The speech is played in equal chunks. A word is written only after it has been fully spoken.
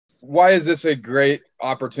why is this a great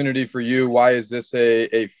opportunity for you? Why is this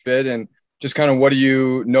a fit? And just kind of what do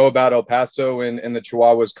you know about El Paso and the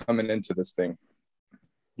Chihuahuas coming into this thing?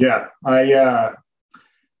 Yeah,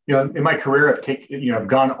 in my career, I've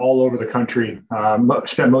gone all over the country,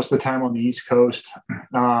 spent most of the time on the East Coast,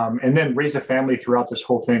 and then raised a family throughout this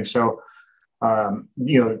whole thing. So,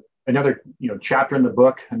 another, chapter in the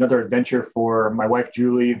book, another adventure for my wife,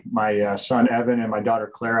 Julie, my son, Evan, and my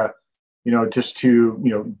daughter, Clara, just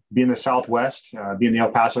to, be in the Southwest, be in the El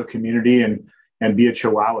Paso community and be a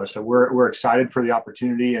Chihuahua. So we're excited for the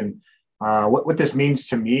opportunity. And what this means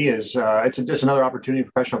to me is it's just another opportunity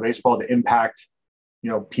in professional baseball to impact,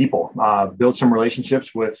 people, build some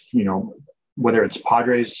relationships with, whether it's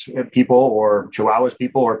Padres people or Chihuahuas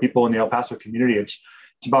people or people in the El Paso community. It's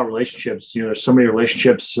about relationships. There's so many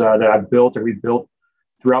relationships that I've built or rebuilt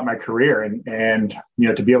throughout my career, and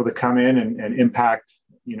to be able to come in and impact,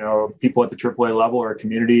 people at the AAA level or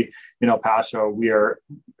community in El Paso, we are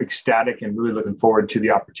ecstatic and really looking forward to the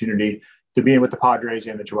opportunity to be in with the Padres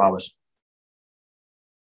and the Chihuahuas.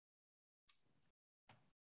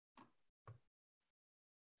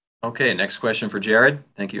 Okay, next question for Jared.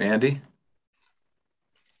 Thank you, Andy.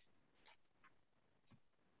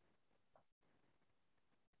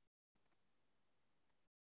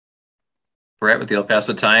 Brett with the El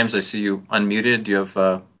Paso Times, I see you unmuted. Do you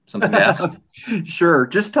have something to ask? Sure.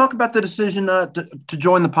 Just talk about the decision to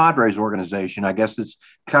join the Padres organization. I guess this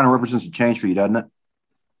kind of represents a change for you, doesn't it?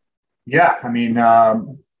 Yeah. I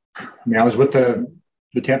was with the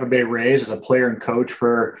Tampa Bay Rays as a player and coach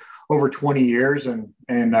for over 20 years, and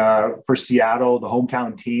for Seattle, the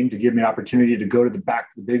hometown team, to give me an opportunity to go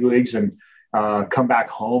back to the big leagues and come back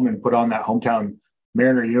home and put on that hometown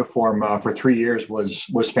Mariner uniform for 3 years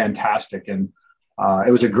was fantastic. And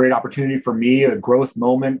it was a great opportunity for me, a growth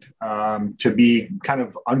moment, to be kind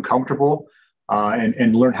of uncomfortable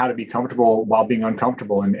and learn how to be comfortable while being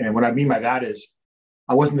uncomfortable. And what I mean by that is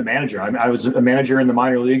I wasn't the manager. I was a manager in the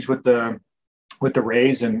minor leagues with the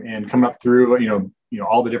Rays and coming up through,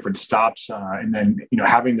 all the different stops, and then,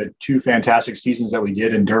 having the 2 fantastic seasons that we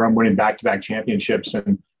did in Durham, winning back-to-back championships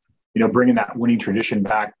and, bringing that winning tradition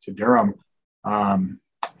back to Durham.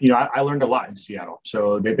 I learned a lot in Seattle.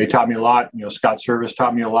 So they taught me a lot. Scott Service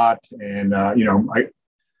taught me a lot. And,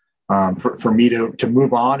 for me to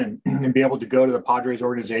move on and be able to go to the Padres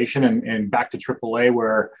organization and back to AAA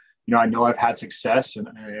where, I know I've had success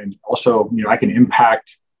and also, I can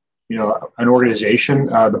impact, an organization,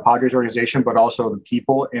 the Padres organization, but also the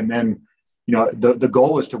people. And then, the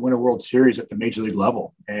goal is to win a World Series at the major league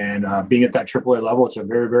level. And being at that AAA level, it's a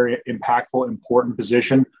very, very impactful, important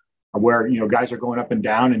position where, guys are going up and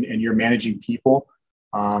down and you're managing people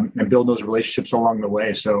and building those relationships along the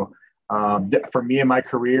way. So for me in my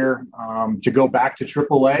career, to go back to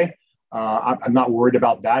AAA, I'm not worried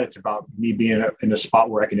about that. It's about me being in a spot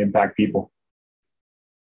where I can impact people.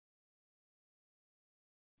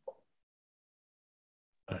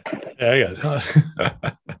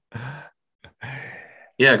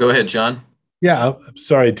 Yeah, go ahead, John. Yeah, I'm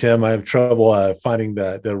sorry, Tim. I have trouble finding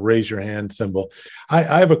the raise your hand symbol. I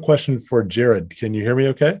have a question for Jared. Can you hear me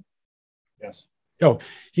okay? Yes. Oh,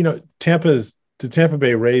 the Tampa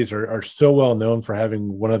Bay Rays are so well known for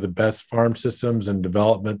having one of the best farm systems and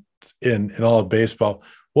development in all of baseball.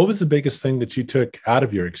 What was the biggest thing that you took out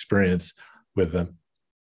of your experience with them?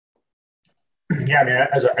 Yeah,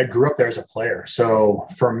 I grew up there as a player. So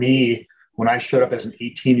for me, when I showed up as an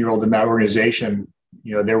 18-year-old in that organization,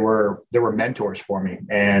 there were mentors for me.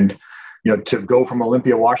 And, to go from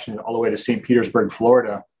Olympia, Washington, all the way to St. Petersburg,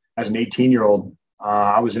 Florida, as an 18-year-old,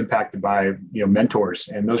 I was impacted by, mentors.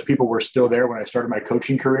 And those people were still there when I started my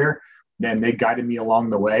coaching career. Then they guided me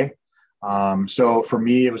along the way. So for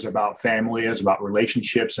me, it was about family, it was about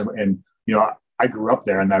relationships. And I grew up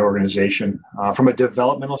there in that organization. From a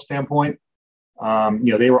developmental standpoint,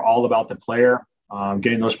 they were all about the player,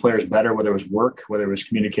 getting those players better, whether it was work, whether it was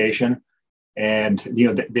communication. And,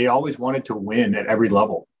 they always wanted to win at every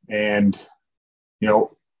level. And,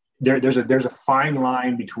 there's a fine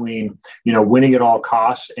line between, winning at all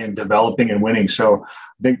costs and developing and winning. So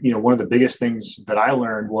I think, one of the biggest things that I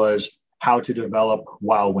learned was how to develop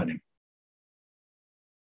while winning.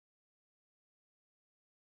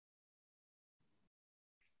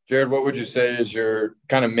 Jared, what would you say is your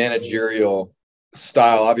kind of managerial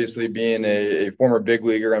style? Obviously, being a former big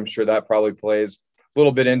leaguer, I'm sure that probably plays a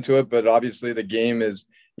little bit into it, but obviously the game has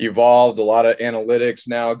evolved. A lot of analytics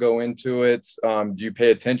now go into it. Do you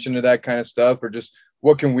pay attention to that kind of stuff, or just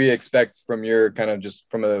what can we expect from your kind of just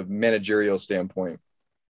from a managerial standpoint?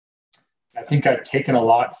 I think I've taken a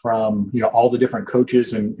lot from, all the different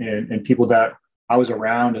coaches and people that I was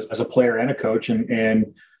around as a player and a coach.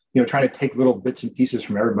 And trying to take little bits and pieces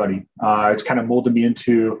from everybody. It's kind of molded me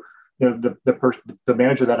into the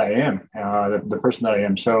manager that I am, the person that I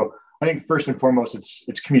am. So I think first and foremost,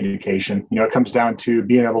 it's communication. It comes down to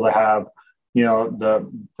being able to have,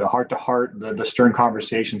 the heart to heart, the stern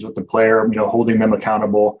conversations with the player, holding them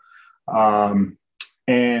accountable. And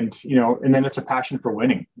then it's a passion for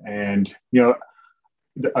winning. And,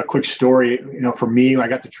 a quick story, for me, when I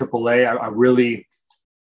got to AAA, I really,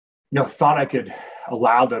 thought I could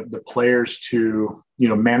allow the players to,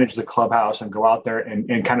 manage the clubhouse and go out there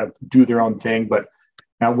and kind of do their own thing. But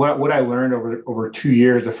now what I learned over 2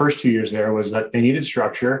 years, the first 2 years there, was that they needed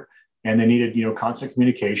structure and they needed, constant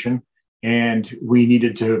communication, and we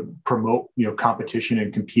needed to promote, competition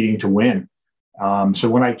and competing to win. So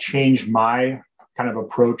when I changed my kind of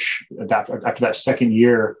approach after that second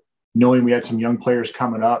year, knowing we had some young players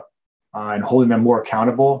coming up and holding them more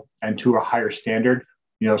accountable and to a higher standard,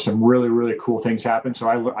 some really, really cool things happened. So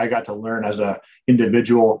I got to learn as an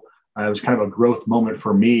individual. It was kind of a growth moment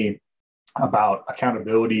for me about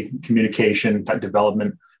accountability, communication, that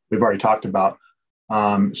development we've already talked about.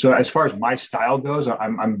 So as far as my style goes,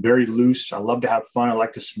 I'm very loose. I love to have fun. I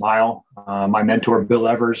like to smile. My mentor, Bill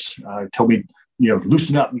Evers, told me,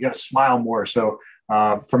 loosen up. You got to smile more. So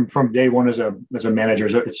from day one as a manager,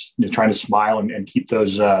 it's trying to smile and keep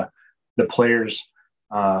those the players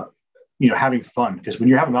having fun, because when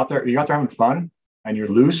you're out there having fun and you're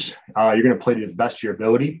loose, you're going to play to the best of your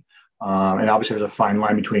ability. And obviously there's a fine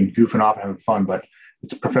line between goofing off and having fun, but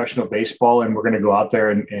it's professional baseball and we're going to go out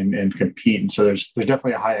there and compete. And so there's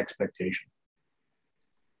definitely a high expectation.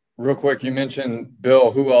 Real quick, you mentioned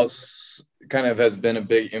Bill. Who else kind of has been a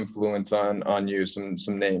big influence on you? Some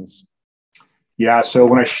names. Yeah. So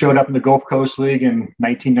when I showed up in the Gulf Coast League in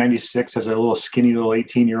 1996 as a little skinny little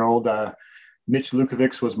 18-year-old, Mitch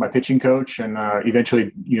Lukovics was my pitching coach, and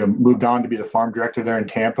eventually, moved on to be the farm director there in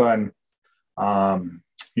Tampa. And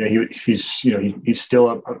he's still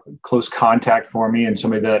a close contact for me, and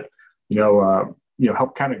somebody that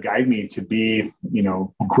helped kind of guide me to be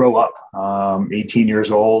grow up. 18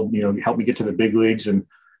 years old, helped me get to the big leagues. And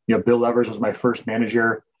Bill Evers was my first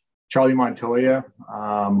manager. Charlie Montoya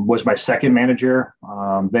was my second manager.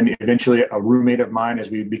 Then eventually a roommate of mine as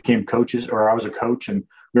we became coaches, or I was a coach, and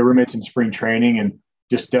we were roommates in spring training, and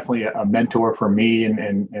just definitely a mentor for me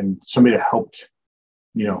and somebody that helped,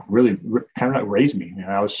 really kind of raise me.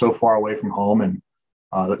 I was so far away from home, and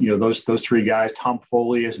those three guys. Tom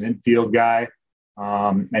Foley is an infield guy,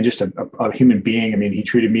 and just a human being. I mean, he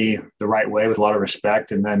treated me the right way with a lot of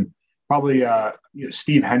respect. And then probably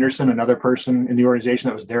Steve Henderson, another person in the organization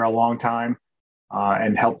that was there a long time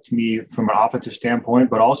and helped me from an offensive standpoint,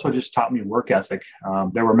 but also just taught me work ethic.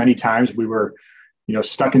 There were many times we were,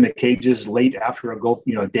 stuck in the cages late after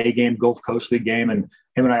a day game, Gulf Coast League game. And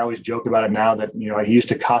him and I always joke about it now that, he used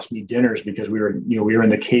to cost me dinners because we were in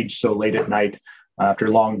the cage so late at night after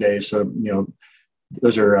long days. So,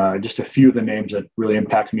 those are just a few of the names that really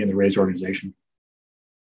impacted me in the Rays organization.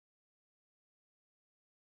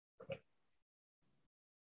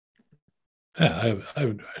 Yeah,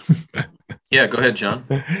 Yeah, go ahead, John.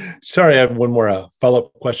 Sorry, I have one more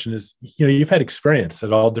follow-up question. Is you've had experience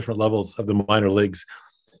at all different levels of the minor leagues,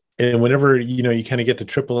 and whenever you kind of get to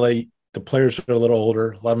AAA, the players are a little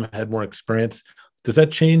older. A lot of them had more experience. Does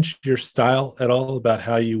that change your style at all about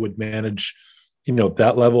how you would manage,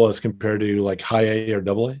 that level as compared to like high A or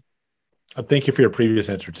double A? Thank you for your previous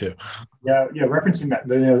answer too. Yeah. Referencing that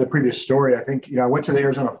the previous story, I think I went to the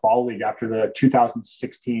Arizona Fall League after the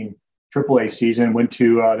 2016 AAA season. Went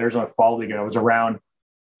to the Arizona Fall League, and I was around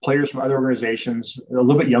players from other organizations, a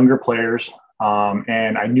little bit younger players,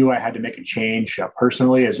 and I knew I had to make a change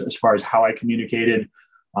personally as far as how I communicated,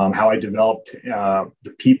 how I developed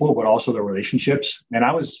the people, but also the relationships. And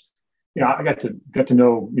I was, I got to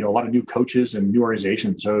know a lot of new coaches and new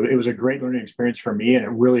organizations. So it was a great learning experience for me, and it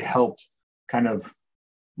really helped kind of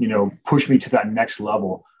push me to that next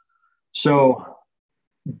level. So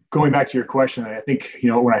going back to your question, I think,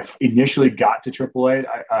 when I initially got to AAA,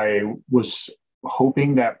 I was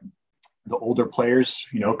hoping that the older players,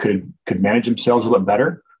 could manage themselves a little bit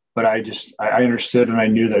better. But I understood, and I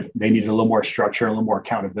knew that they needed a little more structure, a little more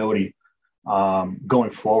accountability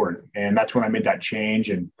going forward. And that's when I made that change,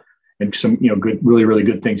 and some, good, really, really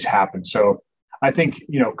good things happened. So I think,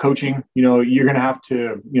 coaching, you're going to have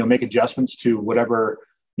to, make adjustments to whatever,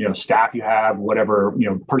 staff you have, whatever,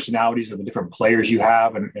 personalities of the different players you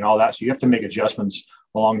have and all that. So you have to make adjustments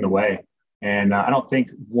along the way. And I don't think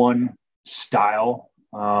one style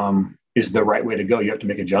is the right way to go. You have to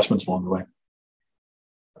make adjustments along the way.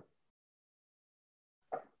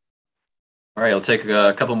 All right, I'll take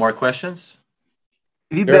a couple more questions.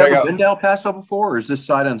 Have you Jared, ever been to El Paso before, or is this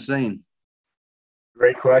sight unseen?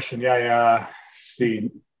 Great question. Yeah, let's see,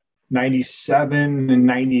 97 and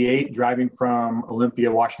 98, driving from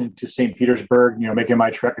Olympia, Washington to St. Petersburg, making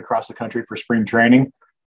my trek across the country for spring training.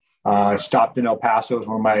 Stopped in El Paso as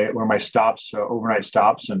one of my stops, overnight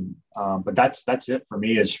stops, and but that's it for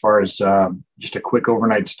me as far as just a quick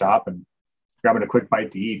overnight stop and grabbing a quick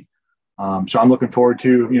bite to eat. So I'm looking forward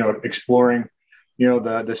to exploring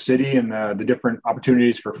the city and the different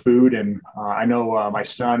opportunities for food. And I know my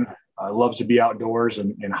son loves to be outdoors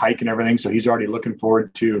and hike and everything, so he's already looking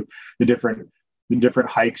forward to the different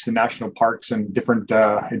hikes and national parks and different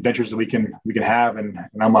adventures that we can have. And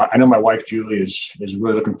I know my wife Julie is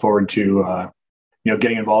really looking forward to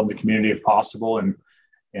getting involved in the community if possible, and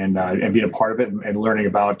being a part of it and learning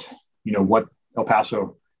about what El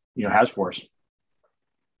Paso has for us.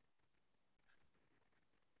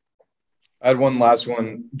 I had one last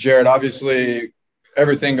one, Jared. Obviously,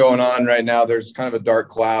 everything going on right now, there's kind of a dark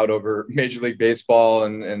cloud over Major League Baseball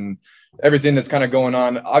and everything that's kind of going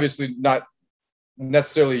on. Obviously, not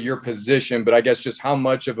necessarily your position, but I guess just how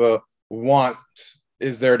much of a want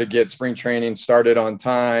is there to get spring training started on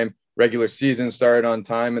time, regular season started on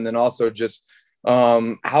time, and then also just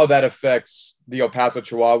how that affects the El Paso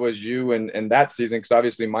Chihuahuas, you and that season, because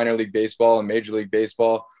obviously minor league baseball and Major League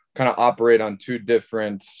Baseball kind of operate on two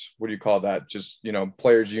different, what do you call that? Just,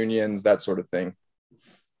 players unions, that sort of thing.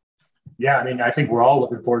 Yeah, I mean, I think we're all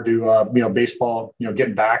looking forward to baseball,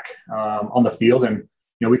 getting back on the field, and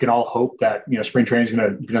we can all hope that spring training is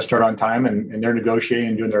going to start on time, and they're negotiating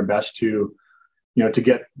and doing their best to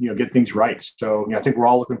get things right. So I think we're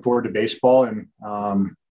all looking forward to baseball, and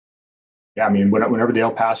yeah, I mean, whenever the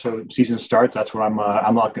El Paso season starts, that's what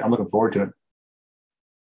I'm looking forward to it.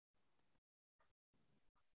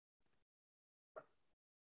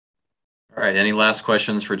 All right. Any last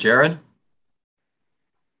questions for Jared?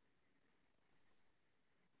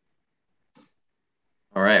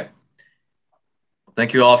 All right.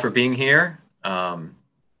 Thank you all for being here.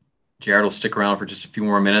 Jared will stick around for just a few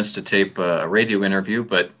more minutes to tape a radio interview,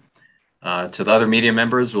 but to the other media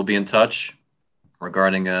members, we'll be in touch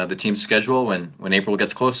regarding the team's schedule when April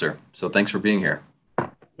gets closer. So thanks for being here.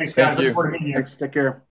 Thanks, guys. Thank you. Look forward to meeting you. Thanks. Take care.